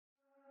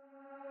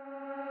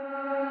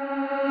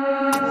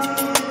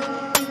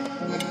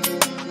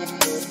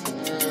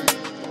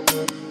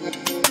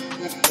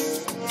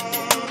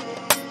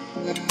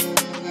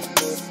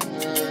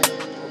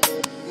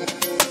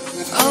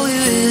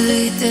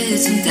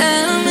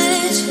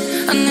damage.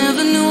 I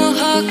never knew a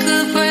heart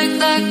could break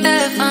like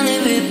that. Finally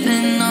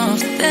ripping off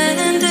the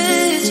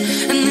bandage,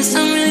 and this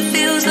time really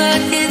feels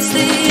like it's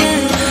the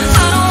end.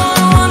 I don't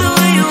wanna wonder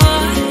where you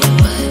are,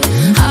 but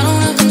I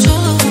don't have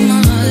control over my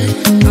heart.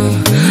 No,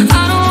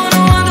 I don't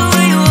wanna wonder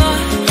where you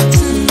are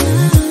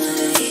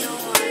tonight.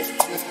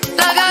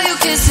 Like how you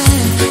kissing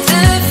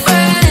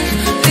different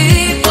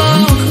people,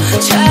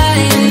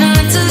 trying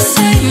not to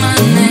say my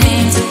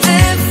name to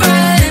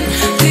different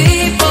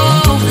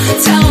people.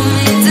 Tell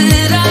me,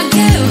 did I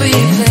get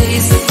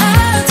replaced?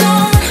 I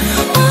don't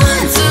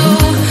want to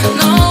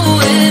know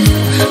it,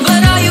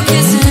 but are you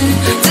kissing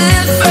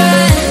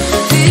different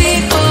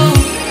people?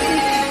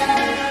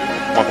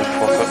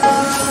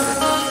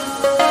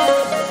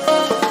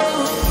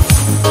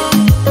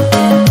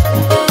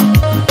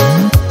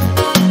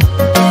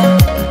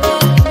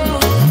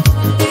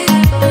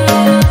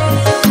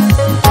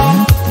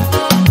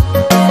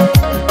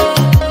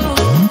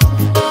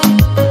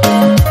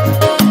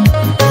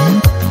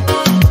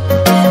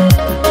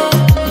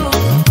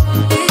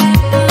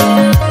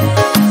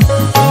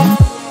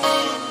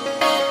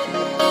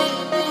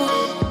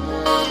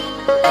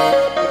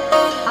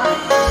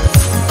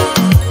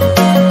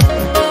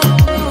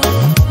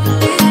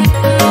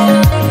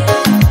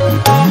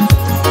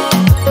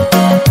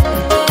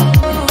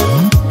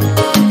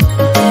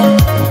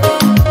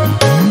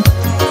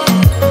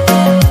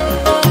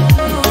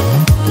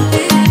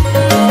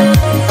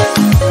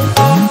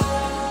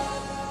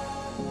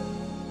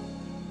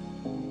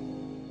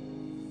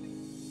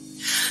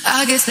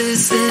 I guess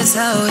this is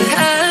how it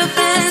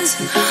happens.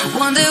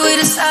 One day we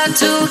decide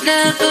to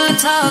never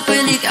talk,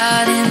 really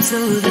got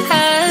into the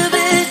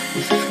habit.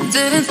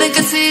 Didn't think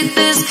I'd see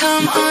this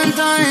come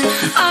undone.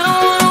 I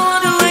don't wanna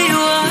wonder where you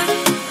are,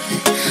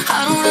 I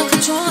don't have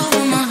control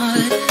over my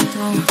heart.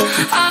 No,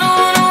 I don't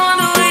wanna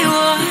wonder where you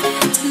are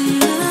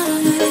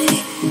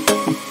tonight.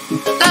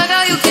 Like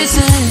how you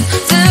kissing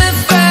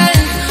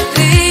different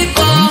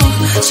people,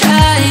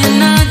 trying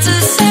not to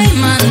say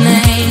my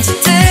name to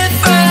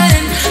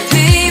different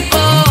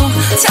people.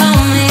 Tell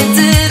me,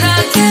 did I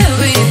get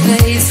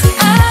replaced?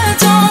 I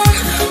don't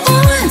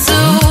want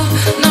to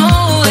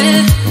know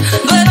it,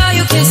 but are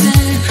you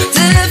kissing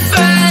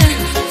different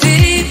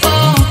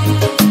people?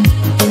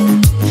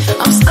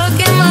 I'm stuck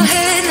in my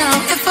head now.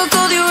 If I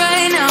called you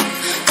right now,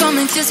 come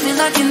and kiss me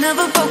like you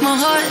never broke my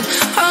heart.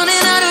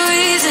 Running out of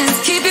reasons,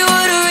 keep you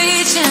out of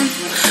reaching,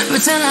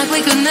 pretend like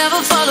we could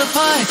never fall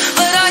apart.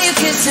 But are you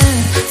kissing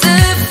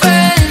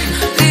different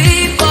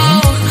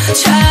people?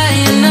 Try